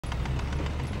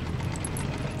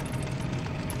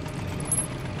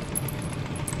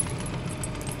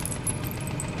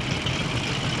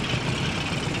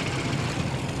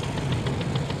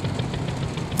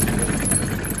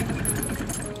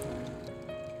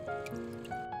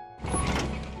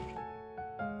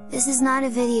This is not a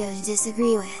video to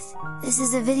disagree with, this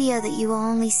is a video that you will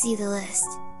only see the list,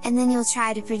 and then you'll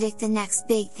try to predict the next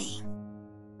big thing.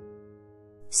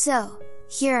 So,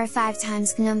 here are 5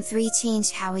 times GNOME 3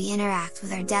 changed how we interact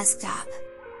with our desktop.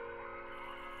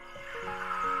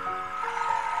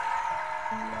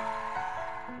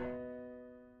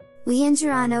 We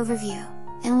enter on Overview,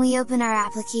 and we open our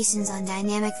applications on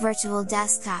dynamic virtual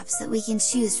desktops that we can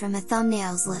choose from a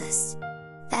thumbnails list.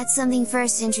 That's something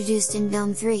first introduced in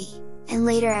GNOME 3, and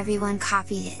later everyone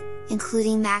copied it,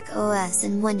 including Mac OS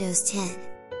and Windows 10.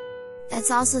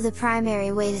 That's also the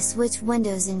primary way to switch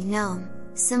windows in GNOME,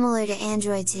 similar to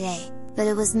Android today, but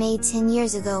it was made 10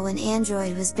 years ago when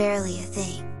Android was barely a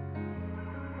thing.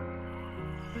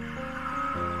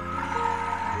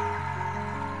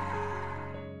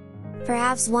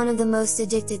 Perhaps one of the most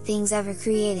addicted things ever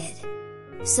created.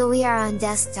 So we are on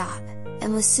desktop,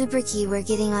 and with SuperKey we're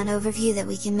getting on Overview that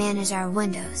we can manage our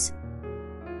windows.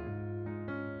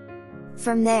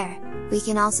 From there, we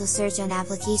can also search on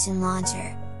Application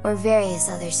Launcher, or various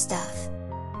other stuff.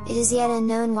 It is yet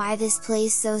unknown why this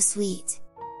plays so sweet.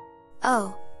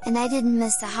 Oh, and I didn't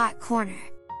miss the hot corner.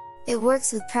 It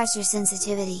works with pressure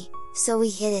sensitivity, so we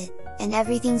hit it, and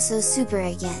everything's so super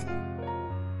again.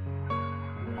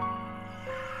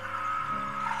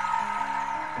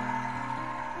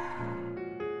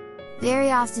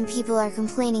 Very often people are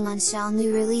complaining on Shell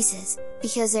new releases,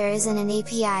 because there isn't an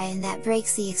API and that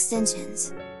breaks the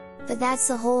extensions. But that's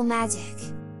the whole magic!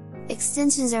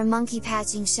 Extensions are monkey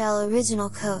patching Shell original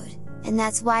code, and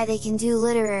that's why they can do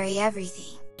literally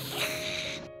everything.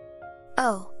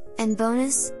 Oh, and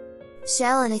bonus?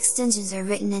 Shell and extensions are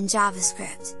written in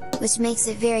JavaScript, which makes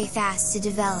it very fast to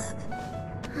develop.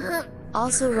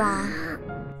 Also wrong!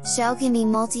 Shell can be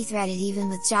multi-threaded even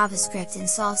with JavaScript and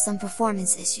solve some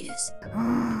performance issues.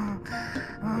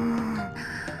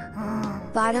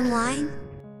 Bottom line?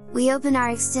 We open our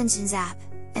extensions app,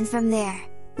 and from there,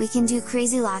 we can do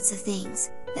crazy lots of things,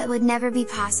 that would never be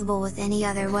possible with any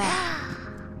other way.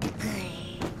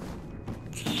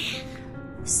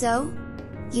 So?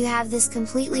 You have this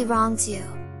completely wrong too!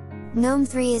 GNOME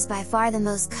 3 is by far the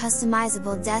most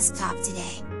customizable desktop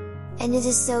today. And it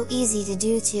is so easy to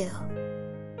do too!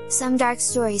 Some dark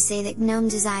stories say that GNOME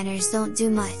designers don't do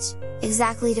much,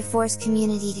 exactly to force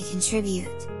community to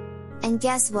contribute. And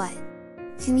guess what?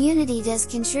 Community does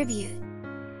contribute!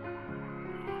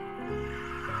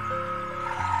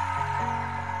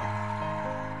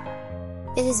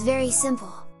 It is very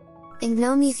simple. In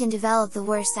GNOME you can develop the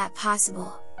worst app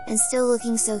possible, and still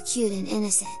looking so cute and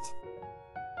innocent.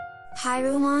 Hi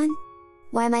Rumon?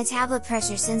 Why my tablet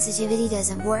pressure sensitivity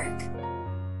doesn't work?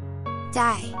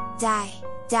 Die.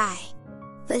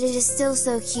 But it is still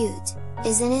so cute,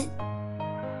 isn't it?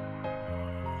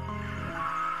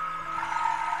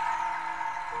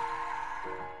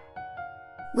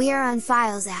 We are on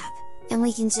Files app, and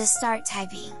we can just start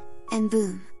typing, and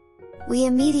boom! We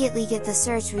immediately get the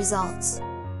search results.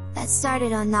 That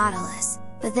started on Nautilus,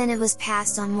 but then it was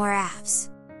passed on more apps.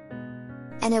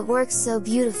 And it works so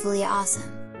beautifully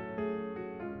awesome!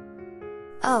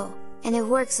 Oh, and it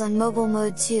works on mobile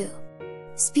mode too!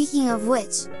 Speaking of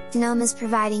which, GNOME is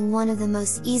providing one of the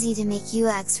most easy to make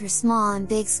UX for small and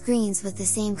big screens with the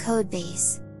same code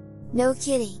base. No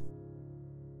kidding!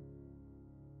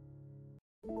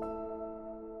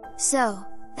 So,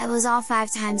 that was all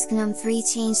 5 times GNOME 3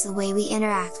 changed the way we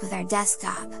interact with our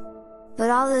desktop.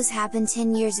 But all those happened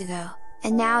 10 years ago,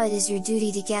 and now it is your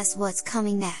duty to guess what's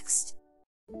coming next.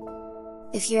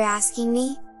 If you're asking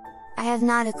me, I have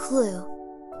not a clue.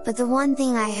 But the one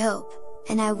thing I hope,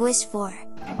 and I wish for,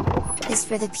 is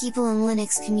for the people in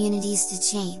Linux communities to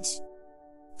change.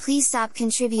 Please stop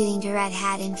contributing to Red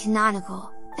Hat and Canonical,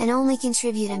 and only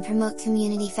contribute and promote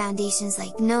community foundations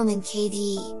like GNOME and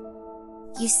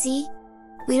KDE. You see?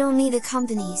 We don't need the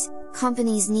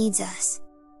companies needs us.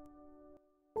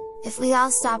 If we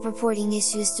all stop reporting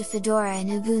issues to Fedora and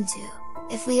Ubuntu,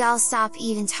 if we all stop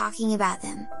even talking about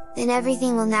them, then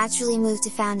everything will naturally move to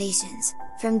foundations,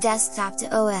 from desktop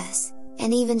to OS,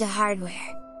 and even to hardware.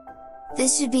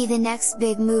 This should be the next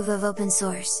big move of open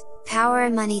source, power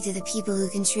and money to the people who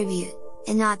contribute,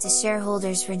 and not to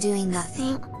shareholders for doing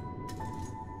nothing.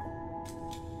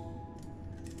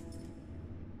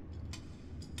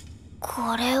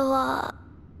 これは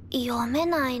読め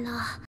ないな。